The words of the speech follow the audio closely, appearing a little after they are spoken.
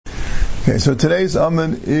Okay, so today's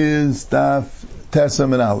Amud is Daf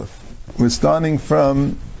Tesam and Aleph. We're starting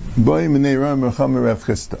from Boy Minei Ram Recham Rav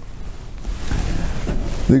Chisda.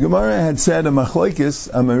 The Gemara had said, a machlokes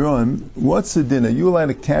Amaron, what's the din? Are you allowed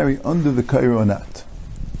to carry under the kaira or not?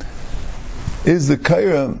 Is the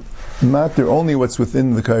kaira matter only what's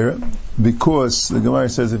within the kaira? Because the Gemara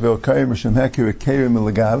says, if you're kaira mishum heker, a kaira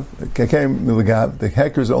milagav, the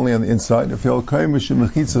heker is only on the inside. If you're kaira mishum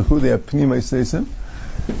mechitza hu, they have pnimai seisim.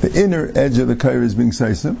 The inner edge of the kaira is being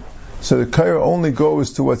seisim. So the kaira only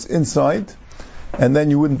goes to what's inside, and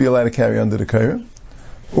then you wouldn't be allowed to carry under the kaira.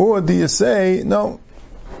 Or do you say, no,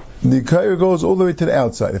 the kaira goes all the way to the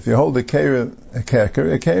outside. If you hold a heker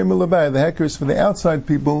milabay, the heker is for the outside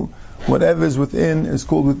people. Whatever is within is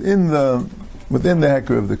called within the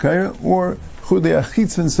heker of the kaira. Or chudei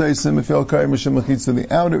achitzin seisim, if you hold kaira mishum achitzin,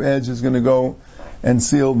 the outer edge is going to go and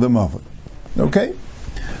seal the mavud. Okay?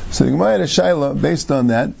 So the Gemara had a shaila based on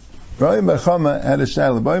that. Rabbi Bechama had a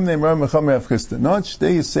shaila. Boy named Rabbi Bechama Rav Chisda. Not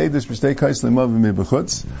shtei yisedes b'shtei kais lemavim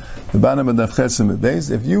mibachutz. The bottom of the chesim base.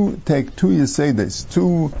 If you take two yisedes,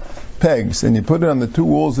 two pegs, and you put it on the two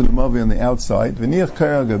walls of the mavi on the outside, v'niach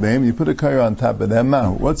kaira gabeim, you put a kaira on top of them.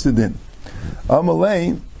 Mahu. What's the din?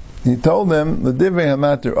 Amalei, he told them, l'divrei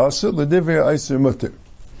hamater asur, l'divrei ha'isur muter.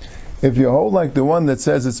 If you hold like the one that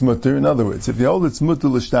says it's mutter, in other words, if you hold it's mutter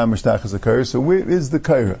l'shtam mishtach as a kaira, so where is the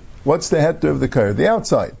kaira? What's the heter of the kaira? The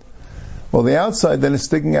outside. Well, the outside then is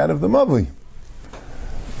sticking out of the mavli.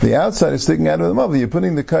 The outside is sticking out of the mavli. You're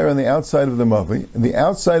putting the kaira on the outside of the mavli, and the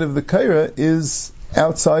outside of the kaira is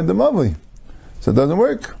outside the mavli. So it doesn't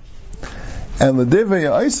work. And the divrei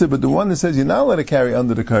ha'isur, but the one that says you're not allowed to carry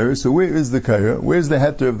under the kaira, so where is the kaira? Where's the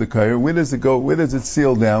heter of the kaira? Where does it go? Where does it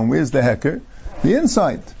seal down? Where's the heker? The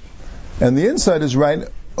inside. And the inside is right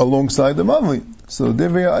alongside the mavli. So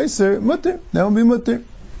divrei ha'isur, mutter. That will be mutter.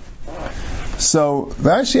 So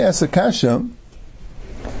Rashi asks a kasha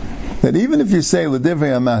that even if you say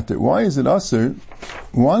l'divrei ha'mater, why is it asur?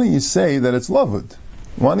 Why don't you say that it's lavud?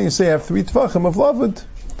 Why don't you say have 3 tvachim of lavud?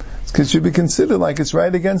 It's because it should be considered like it's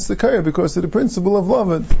right against the kaira because of the principle of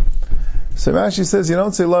lavud. So Rashi says you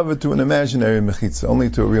don't say lavud to an imaginary mechitza,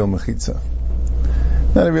 only to a real mechitza.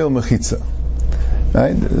 Not a real mechitza.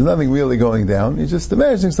 Right? There's nothing really going down. You're just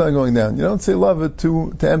imagining something going down. You don't say lavud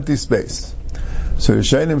to empty space. So the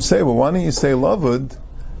Shainim say, well, why don't you say lavud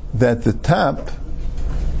that the top,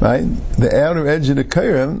 right, the outer edge of the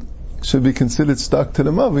kaira should be considered stuck to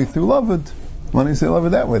the mavi through lavud? Why don't you say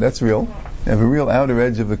lavud that way? That's real. You have a real outer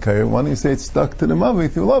edge of the kaira. Why don't you say it's stuck to the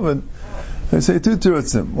mavi through lavud? They say two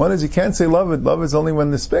terutzim. One is you can't say lavud. Lavud is only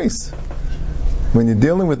when there's space. When you're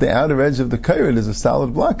dealing with the outer edge of the kaira, there's a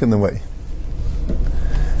solid block in the way.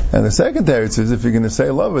 And the second teretz is if you're going to say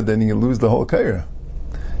lavud, then you lose the whole kaira.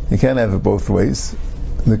 You can't have it both ways.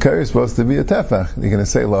 The kaira is supposed to be a tefach. You're going to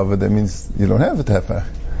say lavud, that means you don't have a tefach.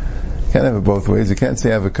 You can't have it both ways. You can't say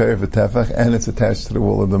I have a kaira for tefach and it's attached to the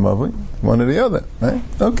wall of the mavli. One or the other, right?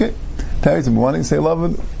 Okay. Teretz, why don't you say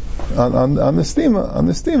lavud on the steamer? On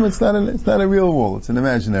the steamer, it's not a real wall. It's an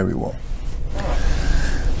imaginary wall.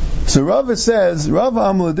 So Rava says, Rava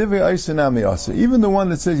Amla Divrei Ha'isur Nami Asur. Even the one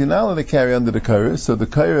that says you're not allowed to carry under the kaira, so the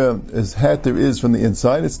kaira heter is from the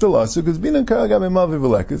inside, it's still asur because being on kaira gabe mavi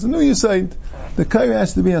v'lek. It's a new yisaid. The kaira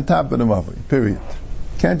has to be on top of the mavi. Period.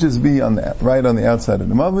 Can't just be right on the outside of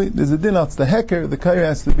the mavi. There's a din out the heker. The kaira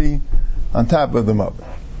has to be on top of the mavi.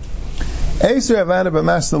 Eisur Avada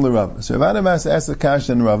b'masna l'Rava. So Avada b'masna asks the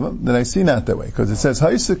kasha in Rava that I see not that way because it says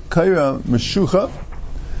Ha'isur kaira meshucha.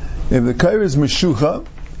 If the kaira is meshucha,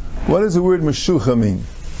 what does the word meshucha mean?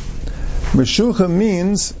 Meshucha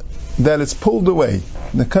means that it's pulled away.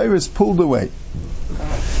 The kaira is pulled away.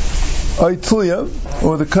 Oitliya,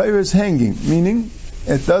 or the kaira is hanging, meaning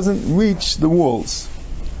it doesn't reach the walls.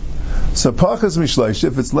 So pachas mishleish,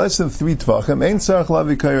 if it's less than 3 tvachim, ein tzarich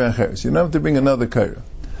lavi kaira acheres. You don't have to bring another kaira.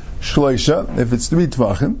 Shleisha, if it's 3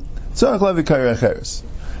 tvachim, tzarich lavi kaira acheres.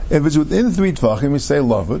 If it's within 3 tvachim, you say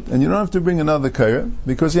lavud, and you don't have to bring another kaira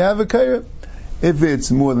because you have a kaira. If it's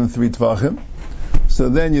more than 3 tvachim, so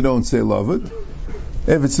then you don't say lavud.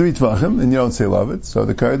 If it's 3 tvachim, and you don't say lavud, so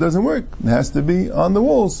the kaira doesn't work. It has to be on the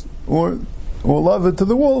walls, or lavud to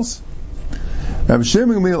the walls. Rabbi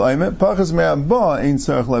Shimon Gamliel Aimet, pachas me'abba ein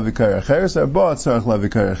tzarich levi kaira acheres, abba tzarich levi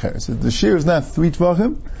kaira acheres. The shear is not 3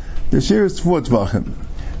 tvachim, the shear is 4 tvachim.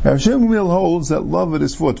 Rabbi Shimon Gamliel holds that lavud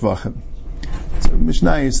is 4 tvachim. It's a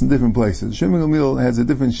mishnayos in different places. Shimon Gamliel has a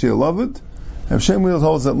different shear lavud. Hashem Wheel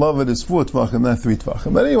holds that lavud is 4 tvachim, not 3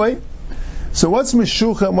 tvachim. But anyway, so what's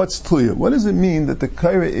meshucha and what's tluya? What does it mean that the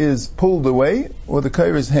kaira is pulled away or the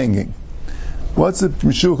kaira is hanging? What's the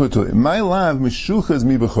meshucha tluya? My lav meshucha is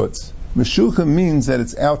mi b'chutz. Meshucha means that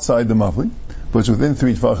it's outside the mavli. but it's within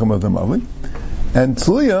 3 Tvachim of the Mavli. And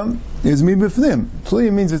Tluya is Mi Bifnim.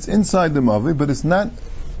 Tluya means it's inside the Mavli, but it's not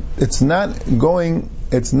going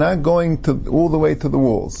to all the way to the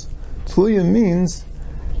walls. Tluya means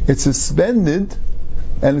it's suspended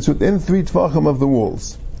and it's within 3 Tvachim of the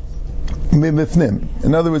walls. Mi Bifnim.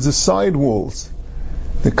 In other words, the side walls.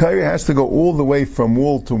 The Kaira has to go all the way from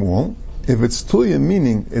wall to wall. If it's Tluya,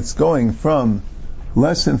 meaning it's going from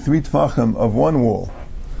less than 3 Tvachim of one wall,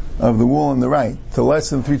 of the wall on the right, to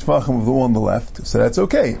less than 3 Tvachim of the wall on the left, so that's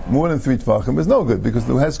okay. More than 3 Tvachim is no good, because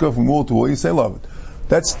it has to go from wall to wall, you say love it.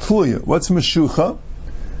 That's Tluya. What's Meshucha?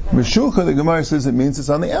 Meshucha, the Gemara says it means it's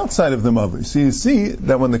on the outside of the Mavli. So you see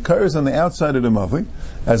that when the Kaira is on the outside of the Mavli,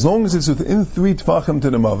 as long as it's within 3 Tvachim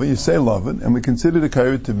to the Mavli, you say love it, and we consider the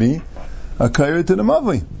Kaira to be a Kaira to the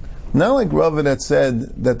Mavli. Not like Rava that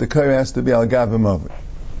said that the Kaira has to be al gav Mavli.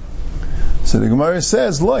 So the Gemara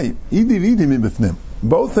says, Loi, idi vidi mi bifnim.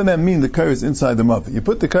 Both of them mean the Kaira is inside the Mavli. You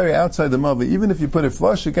put the Kaira outside the Mavli, even if you put it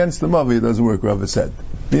flush against the Mavli, it doesn't work, Rava said.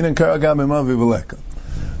 Minan Kaira gav Mavli v'leka.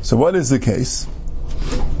 So what is the case?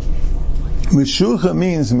 Meshucha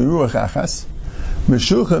means miruach achas.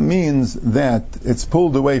 Meshucha means that it's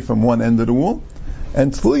pulled away from one end of the wall,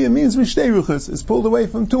 and Tluya means mishtei ruchas. It's pulled away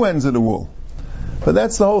from 2 ends of the wall. But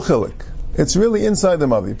that's the whole chilik. It's really inside the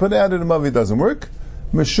Mavi. Put it out of the Mavi, it doesn't work.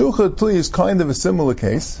 Meshucha Tluya is kind of a similar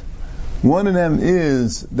case. One of them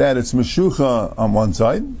is that it's Meshucha on one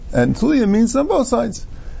side, and Tluya means on both sides.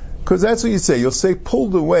 Because that's what you say. You'll say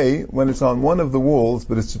pulled away when it's on one of the walls,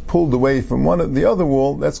 but it's pulled away from one of the other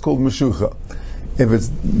wall, that's called Meshucha. If it's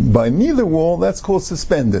by neither wall, that's called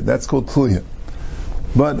suspended. That's called Tluya.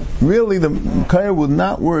 But really the Kaira would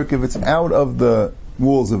not work if it's out of the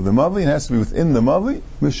walls of the Mavli. It has to be within the Mavli.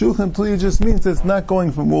 Meshucha and Tluya just means that it's not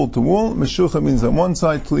going from wall to wall. Meshucha means on one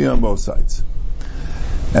side, Tluya on both sides.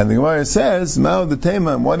 And the Gemara says, Ma'od the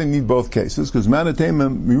Tema, why do you need both cases? Because Ma'od the Tema,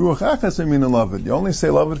 Miruach Achas, I mean love it. You only say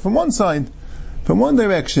love it from one side, from one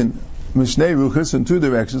direction. Mishnei Ruchas in 2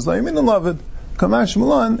 directions, like I mean love it. Kamash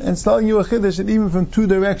Milan, and it's telling you a chiddush that even from 2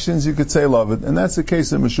 directions you could say love it. And that's the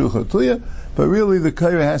case of Meshucha Tluya, but really the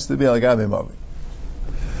Kaira has to be al gav Mavi.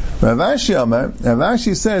 Rav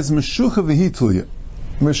Ashi says Meshucha v'hi Tluya.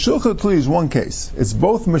 Meshucha Tluya is one case. It's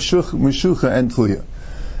both Meshucha and Tluya.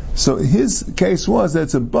 So his case was that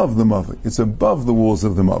it's above the Mavi. It's above the walls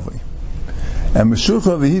of the Mavi. And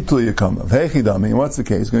Meshucha v'hi Tluya kamav. Heichidami, and what's the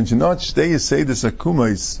case? Going to not stay say the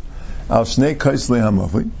sakumais al shnei kaisle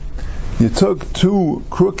hamavi. You took 2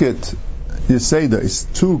 crooked Yeseidas,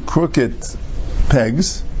 2 crooked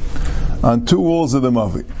pegs on 2 walls of the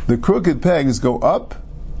Mavi. The crooked pegs go up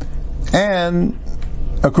and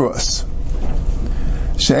across.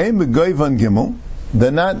 She'em b'goyvan gimel,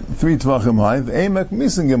 they're not 3 tvachim high. V'emek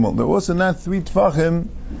misen gimel, they're also not 3 tvachim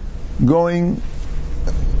going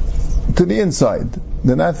to the inside.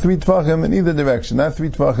 They're not 3 tvachim in either direction. Not 3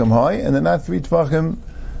 tvachim high, and they're not 3 tvachim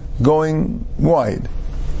going wide.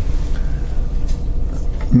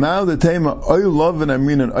 Now the tema oy love and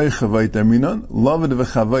aminan oy chavait aminan love and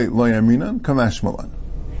v'chavait lo aminan kamash malan.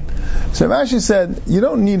 So Rashi said you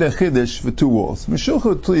don't need a chiddush for 2 walls.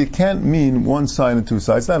 Meshucha Tluya can't mean one side and 2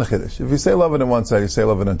 sides. It's not a chiddush. If you say love it on one side, you say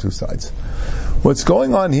love it on 2 sides. What's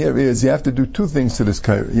going on here is you have to do 2 things to this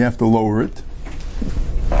kaira. You have to lower it,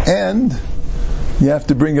 and you have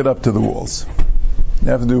to bring it up to the walls.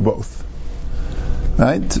 You have to do both.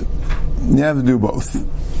 Right? You have to do both.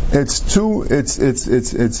 It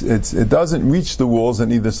doesn't reach the walls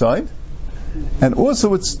on either side, and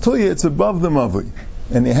also it's Tluya, it's above the Mavli,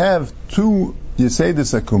 and you have 2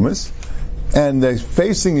 Yeseidas akumas, and they're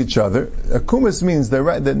facing each other. Akumas means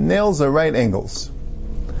the nails are right angles,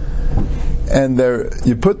 and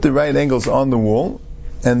you put the right angles on the wall,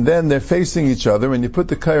 and then they're facing each other, and you put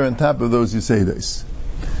the kaira on top of those Yeseidas,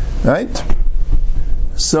 right?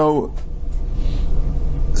 So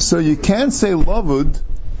you can't say lavud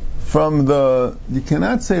you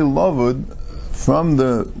cannot say lavud from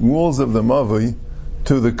the walls of the Mavi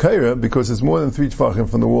to the Kaira, because it's more than 3 tefachim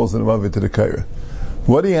from the walls of the Mavi to the Kaira.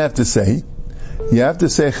 What do you have to say? You have to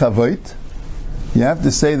say chavait. You have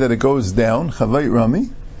to say that it goes down, chavait rami,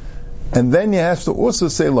 and then you have to also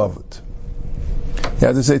say lavud. You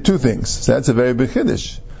have to say 2 things. So that's a very big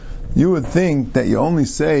chiddush. You would think that you only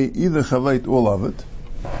say either chavait or lavud.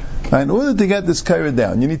 In order to get this kaira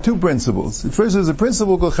down, you need 2 principles. First, there's a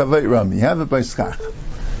principle called chavait rami. You have it by schach.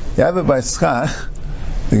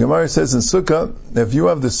 The Gemara says in Sukkah, if you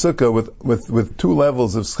have the Sukkah with 2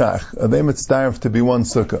 levels of schach, are they mitzdarf to be 1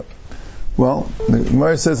 Sukkah? Well, the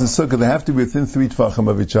Gemara says in Sukkah they have to be within 3 tefachim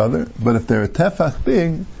of each other, but if they're a tefach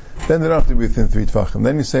big, then they don't have to be within 3 tefachim.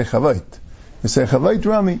 Then you say chavait. You say chavait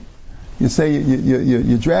rami. You say,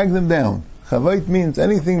 you drag them down. Chavait means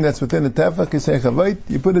anything that's within a tefach, you say Chavait,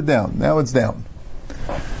 you put it down. Now it's down.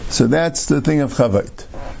 So that's the thing of Chavait.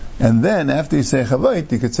 And then after you say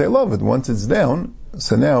Chavait, you could say Lavid. Once it's down,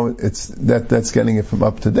 so now that's getting it from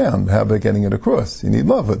up to down. How about getting it across? You need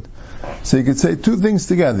Lavid. So you could say two things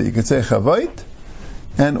together. You could say Chavait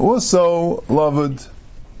and also Lavid.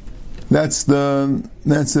 That's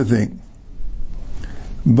the thing.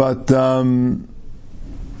 But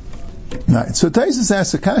right. So Taisus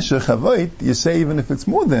asks a kasha, Chavait, you say even if it's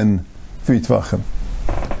more than 3 tvachim.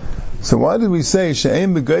 So why did we say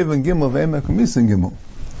She'em B'Goyv and Gimel V'Em B'Kamis and Gimel?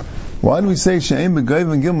 Why do we say She'em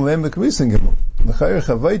B'Goyv and Gimel V'Em B'Kamis and Gimel? L'chayr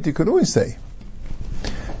Chavait you could always say.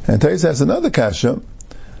 And Taisus asks another kasha,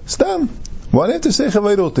 Stam. Why do you have to say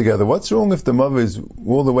Chavait altogether? What's wrong if the mother is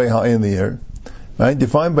all the way high in the air? Right?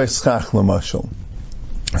 Defined by Schach L'mashal.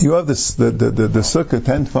 You have the sukkah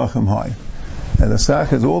 10 tefachim high, and the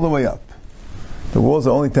schach is all the way up. The walls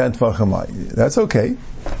are only 10 tefachim high. That's okay.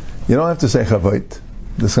 You don't have to say Chavait.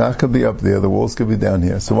 The schach could be up there, the walls could be down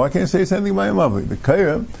here. So why can't you say something by a mavi? The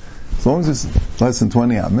kaira, as long as it's less than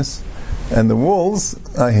 20 amas, and the walls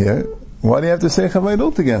are here, why do you have to say Chavait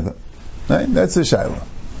altogether? Right? That's the shayla.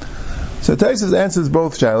 So Taisus answers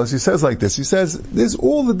both shaylas. He says like this. He says, there's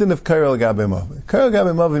all the din of kaira al-gabe mavi. Kaira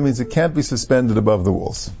al-gabe mavi means it can't be suspended above the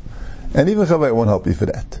walls. And even Chavait won't help you for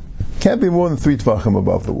that. Can't be more than 3 tvachim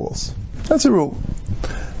above the walls. That's a rule.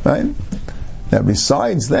 Right? Now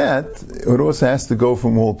besides that, it also has to go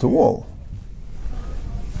from wall to wall.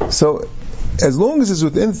 So, as long as it's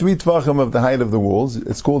within 3 tvachim of the height of the walls,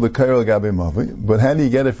 it's called the kaira al-gabe mavi. But how do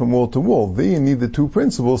you get it from wall to wall? There you need the two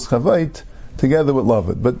principles, Chavait, together with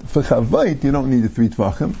Lavid. But for Chavait, you don't need the 3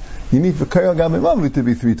 tvachim. You need for kaira al-gabe mavi to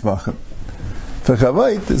be 3 tvachim. For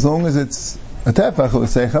Chavait, as long as it's a tefach,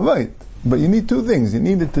 let's say Chavait. But you need two things. You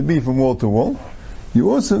need it to be from wall to wall.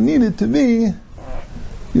 You also need it to be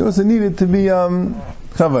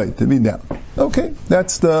Chavait, to be down. Okay,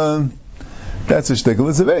 that's a shtickle.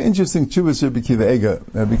 It's a very interesting chuvas Rabbi Akiva Eiger.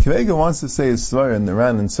 Rabbi Akiva Eiger wants to say his svara in the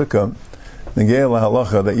Ran and Sukkah, Negei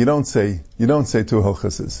lahalacha, that you don't say 2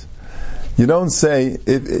 halachas. You don't say,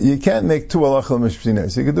 you can't make 2 halachas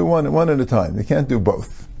mishptinas. You can do one at a time. You can't do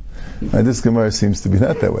both. Right, this Gemara seems to be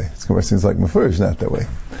not that way. This Gemara seems like Mefurish, not that way.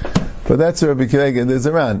 But that's Rabbi Akiva Eiger. There's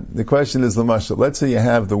a Ran. The question is, Lamashal, let's say you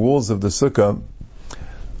have the walls of the Sukkah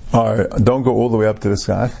don't go all the way up to the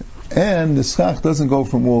schach, and the schach doesn't go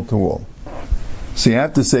from wall to wall. So you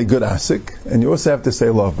have to say good asik, and you also have to say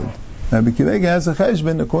lavid. Now, Rabbi Akiva Eiger has a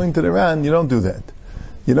cheshbon, according to the Ran, you don't do that.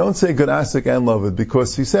 You don't say good asik and lavid,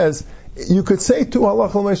 because he says, you could say 2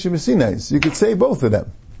 halachal meshimasinas, you could say both of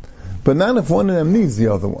them, but not if one of them needs the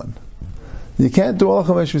other one. You can't do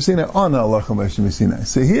halachal meshimasinas on halachal meshimasinas.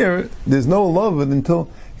 So here, there's no lavid until,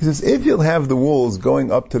 he says, if you'll have the walls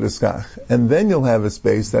going up to the schach, and then you'll have a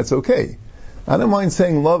space, that's okay. I don't mind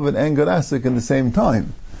saying lavid and good asik in the same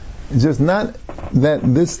time. It's just not that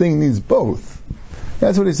this thing needs both.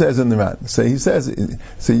 That's what he says in the Ran. So he says,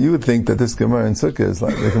 so you would think that this Gemara in Sukkah is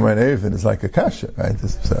like, the Gemara in Erevin is like a kasha, right?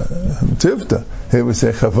 This Tivta. Here we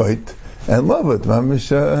say Chavait and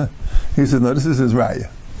Lavid. He said, no, this is his raya.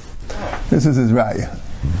 This is his raya.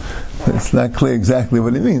 It's not clear exactly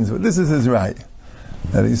what he means, but this is his raya.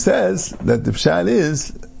 And he says that the pshat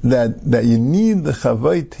is that you need the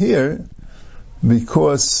Chavait here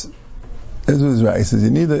because this was right. He says you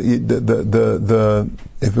need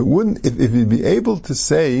if you'd be able to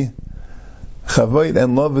say Chavait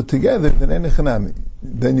and Lavid together,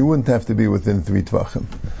 then you wouldn't have to be within 3 tvachim.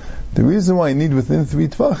 The reason why you need within 3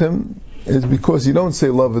 tvachim is because you don't say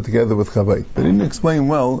Lavid together with Chavait. But he didn't explain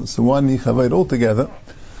well, so why need Chavait all together?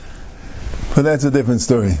 But that's a different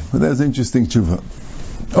story. But that's interesting tshuva.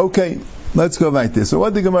 Okay, let's go back there. So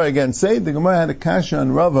what did the Gemara again say? The Gemara had a kasha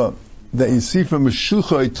on Rava that you see from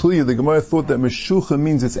Meshucha Tluya. The Gemara thought that Meshucha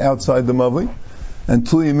means it's outside the Mavli, and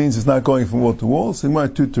Tluya means it's not going from wall to wall. So the Gemara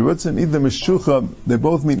two terutzim. Either Meshucha, they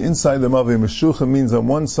both mean inside the Mavli. Meshucha means on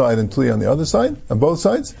one side and Tluya on the other side, on both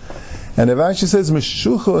sides. And if Rashi says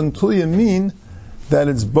Meshucha and Tluya mean that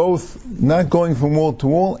it's both not going from wall to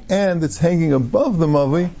wall and it's hanging above the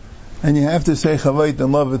Mavli, and you have to say Chavait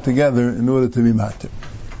and Lavid together in order to be matir.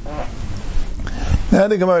 Now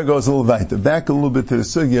the Gemara goes a little weiter, back a little bit to the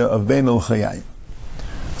sugya of Bein al-Chayayim.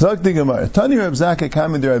 Zok the Gemara, Tani Reb Zakkai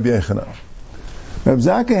Kamid Reb Yechanan. Reb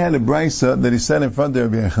Zakkai had a brisa that he said in front of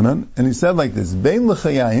Reb Yechanan, and he said like this, Bein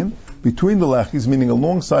al-Chayayim, between the lechis, meaning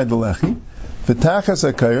alongside the lechi, v'tachas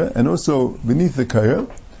ha-kaira, and also beneath the kaira,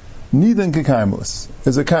 nidan ke-karmelis.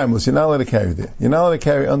 There's a karmelis, you're not allowed to carry there. You're not allowed to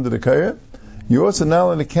carry under the kaira. You're also not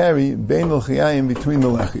allowed to carry Bein al-Chayayim between the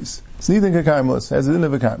lechis. It's nidan ke-karmelis, has a din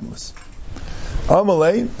of a karmelis.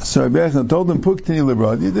 Amalei, so Rabbi Yechon told him, Puktini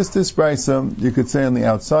Libradi. This brisa, you could say on the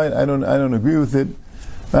outside. I don't agree with it.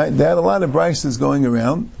 Right? They had a lot of brises going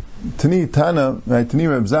around. Tani Tana, right? Tani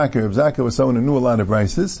Reb Zakir. Reb Zakir was someone who knew a lot of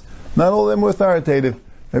brises. Not all of them were authoritative.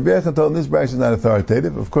 Rabbi Yechon told him this bris is not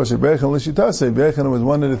authoritative. Of course, Rabbi Yechon Lishitase. Rabbi Yechon was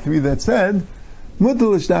one of the three that said,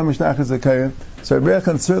 Mutal Ishtamish Tachas HaKayr. So Rabbi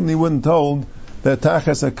Yechon certainly wouldn't told that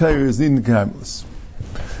Tachas HaKayr is Din Karmelis.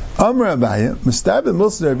 Amr Abaya, Mistabed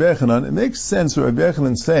Milsa Rabbi Yechonon, it makes sense for Rabbi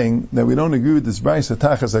Yechonon saying that we don't agree with this bris of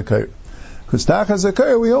Tachas HaKayr. Because Tachas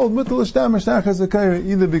HaKayr, we hold Mutal Ishtamish Tachas HaKayr,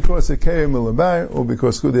 either because HaKayr Milabar, or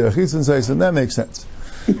because Kudei Achitzin says, and that makes sense.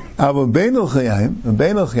 Ava Bein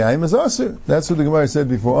L'Chaim is Asr. That's what the Gemara said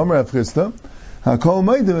before. Amr Rav Chisda, HaKol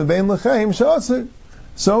Meidim Bein L'Chaim Sh'Asr.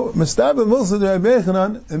 So, Mistabed Milsa Rabbi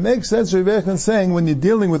Yechonon, it makes sense Rabbi Yechonon saying when you're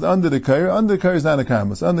dealing with under the Kayr is not a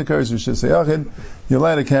karmelis. Under Kayr is Rishis HaYachid, you're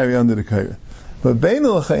allowed to carry under the Kayr. But Bein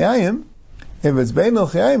L'Chaim, if it's Bein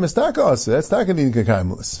L'Chaim, it's Taka Asr. That's Taka Din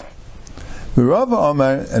Karmelis. Rava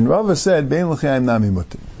Amar, and Rava said Bein L'Chaim Nami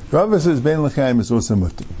Mutter. Rava says Bein L'Chaim is also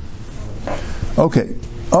Mutter. Okay.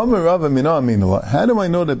 Amar Rava Mina Aminullah. How do I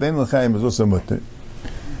know that Bein L'Chaim is also Mutter?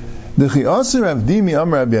 The Chiasir Rav Dimi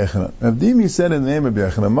Amar Rabbi Yechonon. Rav Dimi said in the name of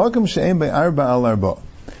Rabbi Yechonon, Makam she'em by arba al arba.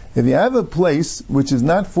 If you have a place which is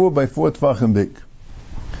not 4 by 4 tvachim big,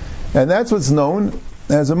 and that's what's known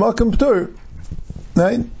as a Makam P'tur,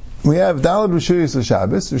 right? We have Dalad Rishuyas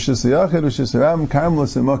HaShabbos, Rishus HaYachid, Rishus HaRabim,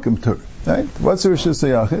 Karmelis, and Makam P'tur. Right? What's a Rishus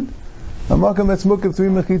HaYachid? A Makam that's Mukam 3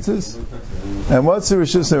 mechitzas. And what's a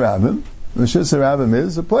Rishus HaRabim? Rishus HaRabim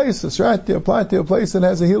is a place, a Shrati, a Plati, a place that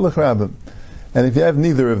has a Hilach Rabim. And if you have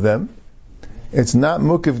neither of them, it's not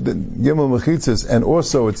Mukam Gimel mechitzas, and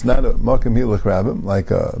also it's not a Makam Hilach Rabim,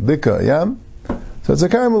 like a Bika, Yam. So it's a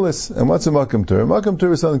Karmelis. And what's a Makam P'tur? A Makam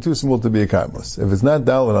P'tur is something too small to be a Karmelis. If it's not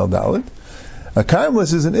Dalad, I'll Dalad. A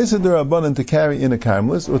karmelis is an Isidur Rabbanan to carry in a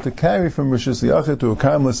karmelis, or to carry from Rishus HaYachid to a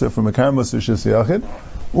karmelis, or from a karmelis to Rishus HaYachid,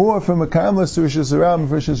 or from a karmelis to Rishus HaRabim,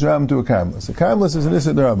 from Rishus HaRabim to a karmelis. A karmelis is an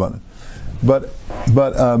Isidur Rabbanan. But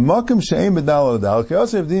makam she'em bedal adal,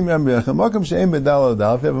 K'yosef dim Rabbi Yechon, makam she'em bedal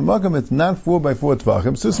adal, if you have a makam that's not 4 by 4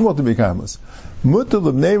 tvachim, it's too small to be karmelis. Mutal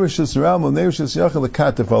of Bnei Rishus HaRabim, of Bnei Rishus HaYachid,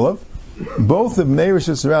 l'katef olav. Both of Bnei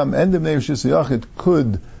Rishus HaRabim and the Bnei Rishus HaYachid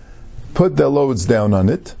could put their loads down on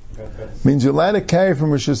it. Means you're allowed to carry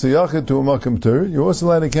from Rishus HaYachid to a Makam P'tur. You're also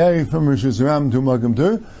allowed to carry from Rishus HaRabim to a Makam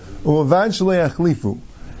P'tur. Or eventually achlifu.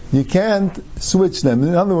 You can't switch them.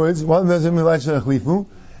 In other words, one doesn't mean achlifu.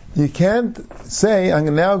 You can't say,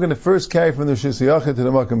 I'm now going to first carry from the Rishus HaYachid to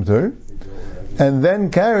the Makam P'tur, and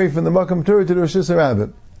then carry from the Makam P'tur to the Rishus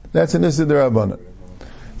HaRabim. That's an Isidur Rabbanan.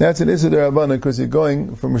 That's an Isidur Rabbanan because you're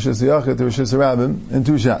going from Rishus HaYachid to Rishus HaRabim in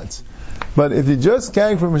 2 shots. But if you just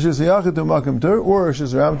carry from Rishus HaYachid to Makam P'tur, or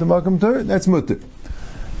Rishus HaRabim to Makam P'tur, that's mutter.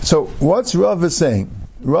 So, what's Rav is saying?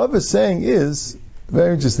 Rav is saying is,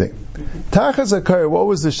 very interesting. Tachas HaKayr, what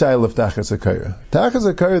was the shaila of Tachas HaKayr?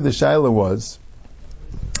 Tachas HaKayr, the shaila was,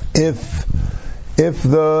 if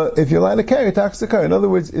you're allowed to carry Tachas HaKayr, in other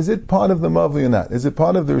words, is it part of the Mavi or not? Is it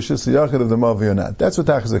part of the Rishus HaYachid of the Mavi or not? That's what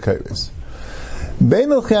Tachas HaKayr is. Bein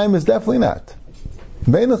L'Chaim is definitely not.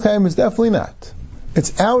 Bein L'Chaim is definitely not.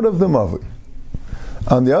 It's out of the Mavi.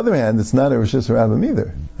 On the other hand, it's not a Rishus HaRabim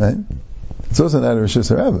either, right? It's also not a Rishus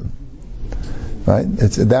HaRabim, right?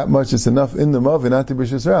 It's that much, it's enough in the Mavi not to be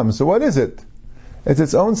Rishus HaRabim. So what is it? It's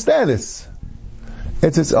its own status.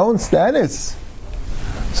 It's its own status.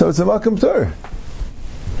 So it's a Makam P'tur.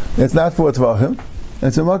 It's not 4 Tvachim.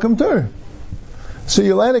 It's a Makam P'tur. So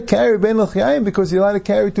you're allowed to carry Bein L'Chaim because you're allowed to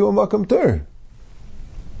carry to a Makam P'tur.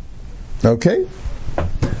 Okay?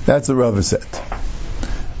 That's the Rava said.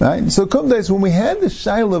 Right? So come days, when we had the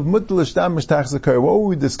shaila of Mutal Ishtamish Tachas HaKayr, what were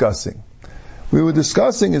we discussing? We were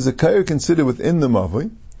discussing, is a Kayr considered within the Mavi?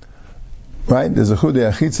 Right? Is a Chudei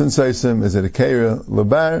Achitzin Saisim, is it a Kayr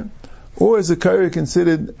Labar? Or is a Kayr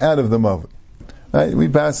considered out of the Mavi? Right? We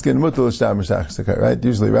bask in Mutal Ishtamish Tachas HaKayr, right?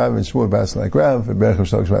 Usually Rav and Shmuel bask like Rav, and Berachim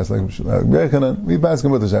Shlosh bask like Berachim, we bask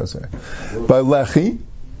in Mutal Ishtamish HaKayr. By Lechi,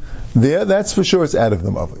 there, that's for sure it's out of the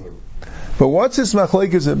Mavi. But what's this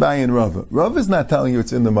machlekes Abaye and Rava? Rava is not telling you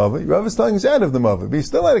it's in the Mavi. Rava is telling you it's out of the Mavi. But you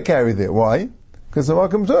still let it carry there. Why? Because the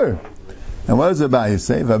Makam P'tur. And what does Abaye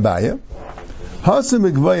say? Abaye.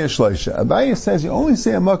 Hasim Igvaya Shloisha. Abaye says you only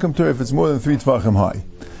say a Makam P'tur if it's more than 3 Tvachim high.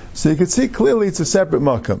 So you can see clearly it's a separate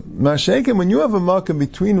Makam. Mashenken, when you have a Makam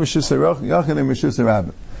between Rishus HaYachid and Rishus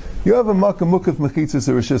HaRabim, you have a Makam Mukaf Mechitzas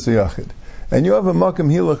or Rishus HaYachid. And you have a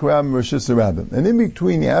Makam Hilach Rabim Rishus HaRabim. And in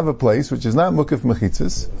between you have a place which is not Mukaf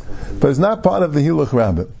Mechitzas, but it's not part of the Hilach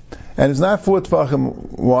Rabim. And it's not 4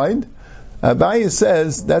 Tvachim wide. Abaye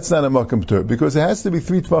says that's not a makam tur because it has to be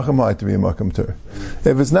 3 tvachim high to be a makam tur.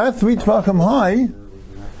 If it's not 3 tvachim high,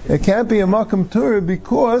 it can't be a makam tur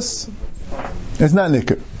because it's not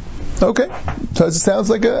nikr. Okay, so it sounds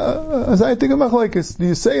like a zaytik machlekes. Do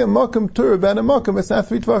you say a makam tur about a makam? It's not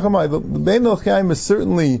 3 tvachim high. The bein l'chaim is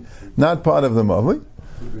certainly not part of the mavli.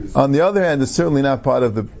 On the other hand, it's certainly not part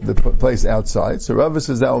of the place outside. So Rava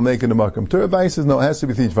says that will make it a makam tur. Abaye says no, it has to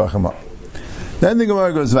be 3 tvachim high. Then the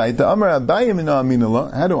Gemara goes right. The Amar Abaye mina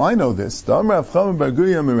aminallah. How do I know this? The Amar Rav Chama bar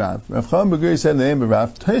Guri Amirav. Rav Chama bar Guri said in the name of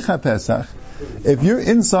Rav, Teicha Pesach. If you're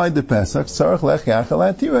inside the Pesach, Tzarech lech yachal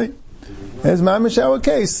atirei. As mamish our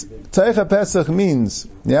case, Teicha Pesach means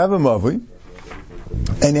you have a mavi,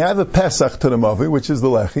 and you have a Pesach to the mavi, which is the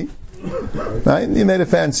lechi. Right? You made a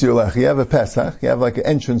fancier lechi. You have a Pesach. You have like an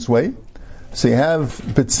entranceway. So you have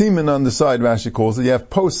betzimin on the side. Rashi calls it. You have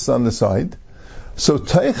posts on the side. So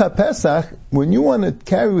Teicha Pesach, when you want to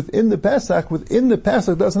carry within the Pesach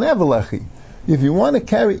doesn't have a lechi. If you want to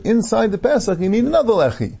carry inside the Pesach, you need another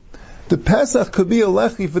lechi. The Pesach could be a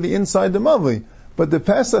lechi for the inside the mavi, but the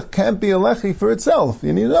Pesach can't be a lechi for itself.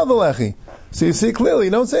 You need another lechi. So you see clearly,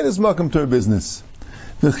 don't say this makam tur business.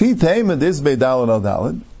 V'chi teima dis beidalad al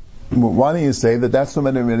dalad. Why don't you say that that's no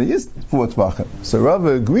matter really is 4 tvachim? So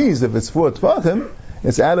Rava agrees if it's 4 tvachim,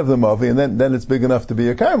 it's out of the mavi, and then it's big enough to be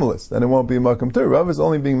a Carmelist. Then it won't be a makam tur. Rav is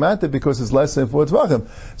only being matter because it's less than 4 tvachim.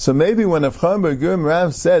 So maybe when Avcham bar Guri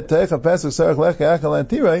Rav said Teicha Pesach Tzarech lech yachal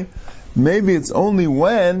atirei, maybe it's only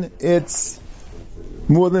when it's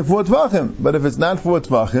more than 4 tvachim. But if it's not 4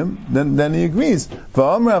 tvachim, then he agrees.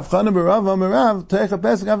 V'amar Avcham bar Rav Amar Rav Teicha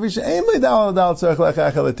Pesach afish ein leidal dal Tzarech lech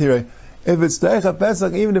yachal atirei. If it's Teicha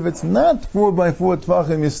Pesach, even if it's not 4 by 4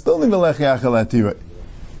 tvachim, you still need a lech yachal atirei.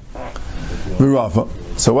 Rava.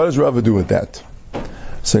 So what does Rava do with that?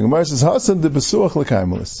 So Gemara says, Hasan de besuach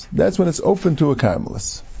lekarmelis. That's when it's open to a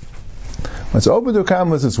karmelis. When it's open to a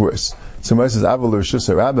karmelis, it's worse. So Gemara says, Aval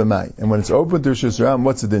Rishus Rabamai. And when it's open to Rishus Ram,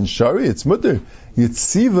 what's it in Shari? It's mutter.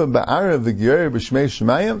 Yitziva ba'ara v'gyer b'shmei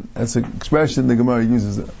shemayim. That's an expression the Gemara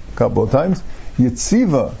uses a couple of times.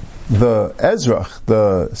 Yitziva, the Ezrach,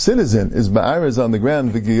 the citizen, is ba'ara is on the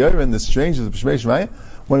ground, v'gyer, and the stranger is b'shmei shemayim.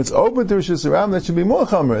 When it's open to Rishus Ram, that should be more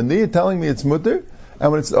chamer. And then you're telling me it's mutter.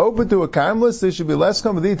 And when it's open to a karmelis, there should be less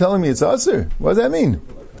chamer. Then you're telling me it's aser. What does that mean?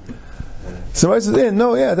 So I said,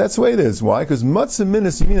 no, that's the way it is. Why? Because matzah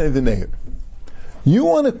minas mina v'neir. You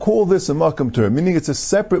want to call this a makam tur, meaning it's a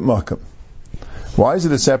separate makam. Why is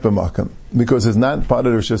it a separate makam? Because it's not part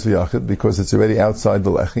of the Rishus Yachid, because it's already outside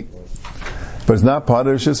the lechi. But it's not part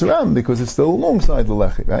of the Rishus Ram, because it's still alongside the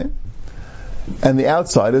lechi, right? And the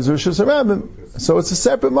outside is Rishus Rabbim. So it's a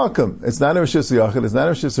separate makam. It's not a Rishus Yachid, it's not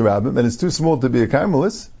a Rishus Rabbim, and it's too small to be a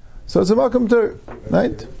karmelis, so it's a makam tur,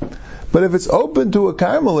 right? But if it's open to a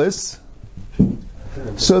karmelis,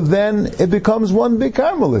 so then it becomes one big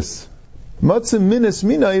karmelis. Matzah minas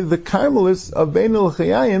minai, the karmelis of Bein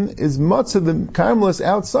el-Chayayim, is matzah the karmelis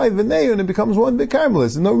outside V'nei, and it becomes one big karmelis.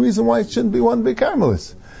 There's no reason why it shouldn't be one big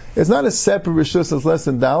karmelis. It's not a separate rishus that's less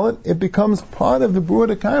than dalet. It becomes part of the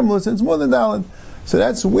broader karmelis, and it's more than dalet. So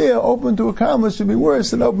that's where open to a karmelis should be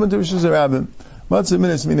worse than open to rishus rabbim. Matzah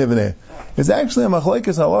minas minai V'nei. It's actually a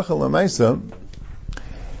machlekes halacha l'maisa.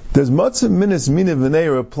 Does matzah minas minai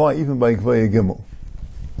V'nei apply even by Gvaya Gimel?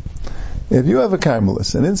 If you have a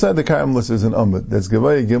karmelis, and inside the karmelis is an umid, that's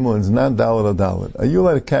Gvaya Gimel, and it's not dalet or dalet, are you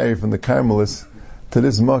allowed to carry from the karmelis to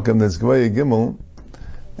this makam that's Gvaya Gimel,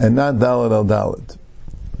 and not dalet or dalet?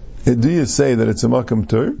 Do you say that it's a makam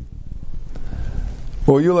tur?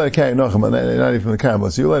 Or you let it carry, not even from the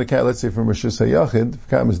karmelis, you let it carry, let's say from Rishus HaYachid,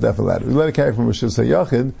 karmelis is definitely allowed. You let it carry from Rishus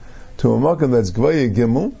HaYachid to a makam that's Gvaya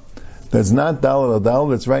Gimel, that's not dalet or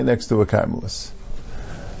dalet, that's right next to a karmelis.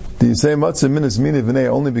 Do you say matzah minas minai V'nei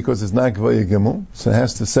only because it's not Gvaya Gimel, so it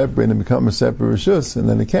has to separate and become a separate rishus, and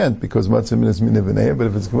then it can't because matzah minas minai V'nei, but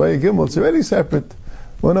if it's Gvaya Gimel, it's already separate.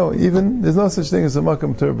 Well, no, even, there's no such thing as a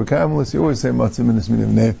makam tur b'karmelis, you always say matzah minas minai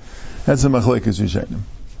V'nei. That's a machlekes Yishayim.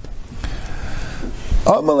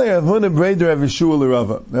 Amalei Avuna Breder Rav Yeshua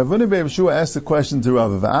l'Rava. Avuna Breder Rav Yeshua asked the question to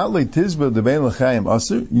Rava, V'atlei tizba de Bein l'Chayim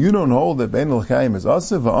aser? You don't hold that Bein l'Chayim is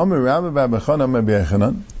aser? V'amer Rabbi Bar Bechana Amar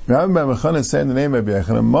B'Yechanan. Rabbi Bar Bechana said in the name of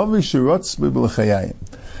B'Yechanan, Mavi shirotz b'B'Chayim.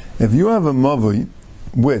 If you have a mavi,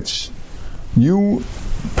 which you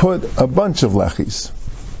put a bunch of lechis,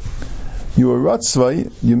 you are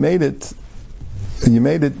rotzvai, you made it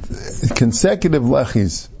consecutive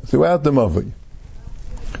lechis throughout the mavi.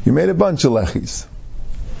 You made a bunch of lechis.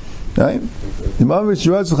 Right? The mavi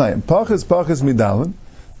shirotz b'Chayim. Pachas midalin,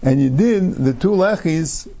 and you did the two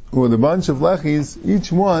lechis, or the bunch of lechis,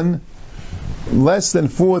 each one less than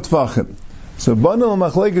 4 tvachim. So Banal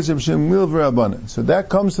Machlekes Reb Shemuel v'Rabbanan. So that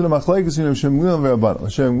comes to the Machlekes Reb Shemuel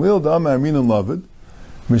v'Rabbanan. Shemuel da'amar Aminun Lavid,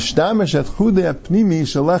 Mishtamash et Chudei Apnimi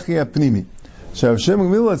Shalechi Apnimi. So Reb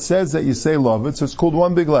Shemuel, it says that you say Lavid, so it's called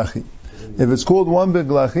one big lechi. If it's called one big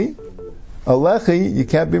lechi, a lechi, you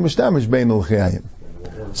can't be Mishtamash Bein L'chayim.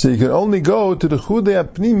 So you can only go to the Chudei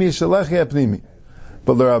Apnimi Shalechi Apnimi.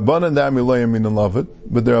 But there are Rabbanan da'amar lo Aminun Lavid,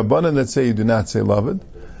 but there are Rabbanan that say you do not say Lavid.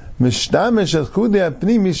 Mishtamash et Chudei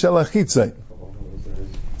Apnimi Shalachitzai.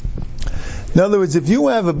 In other words, if you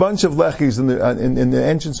have a bunch of lechis in the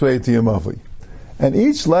entranceway to your mavli, and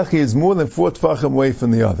each lechi is more than 4 tfachim away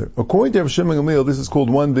from the other, according to Rav Shimon Gamliel, this is called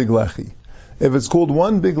one big lechi. If it's called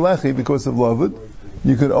one big lechi because of lavid,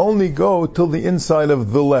 you can only go till the inside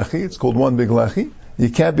of the lechi. It's called one big lechi. You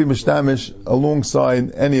can't be mishtamish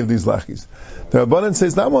alongside any of these lechis. The Rabbanan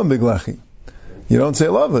says not one big lechi. You don't say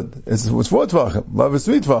lavid. It's 4 tfachim. Lavid is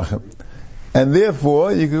 3 tfachim. And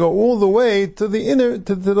therefore, you can go all the way to the inner,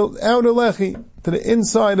 to the outer lechi, to the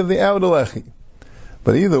inside of the outer lechi.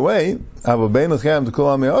 But either way, so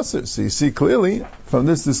you see clearly from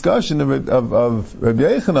this discussion of Rabbi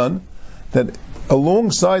Yechanan that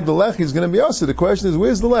alongside the lechi is going to be asur. The question is,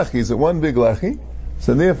 where's the lechi? Is it one big lechi?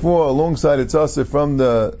 So therefore, alongside it's asur from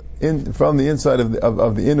the inside of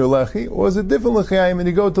the inner lechi, or is it different lechiayim and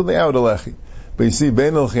you go to the outer lechi? But you see,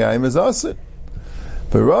 bein lechiayim is asur.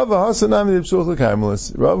 But Rava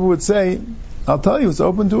would say, I'll tell you, it's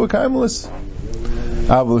open to a karmelis.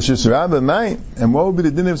 And what would be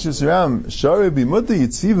the din of Shisharam?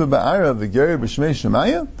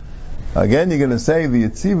 Again, you're going to say the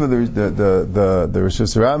Yitziva, the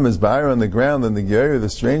Shisharam is ba'ara on the ground, and the Ger, the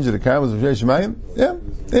stranger, the karmelis of Shemayim? Yeah,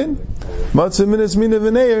 in. Matzah minas mina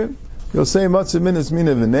v'neir. You'll say Matzah minas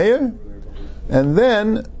mina v'neir, and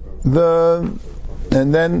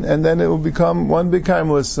then it will become one big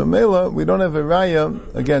karmelis. So Mela, we don't have a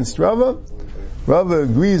raya against Rava. Rava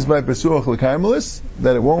agrees by Pesuach l'karmelis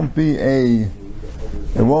that it won't be a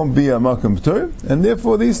makam p'tur, and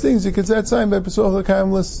therefore these things you can set sign by Pesuach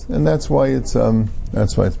l'karmelis, and that's why it's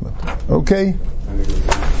mutter. Okay.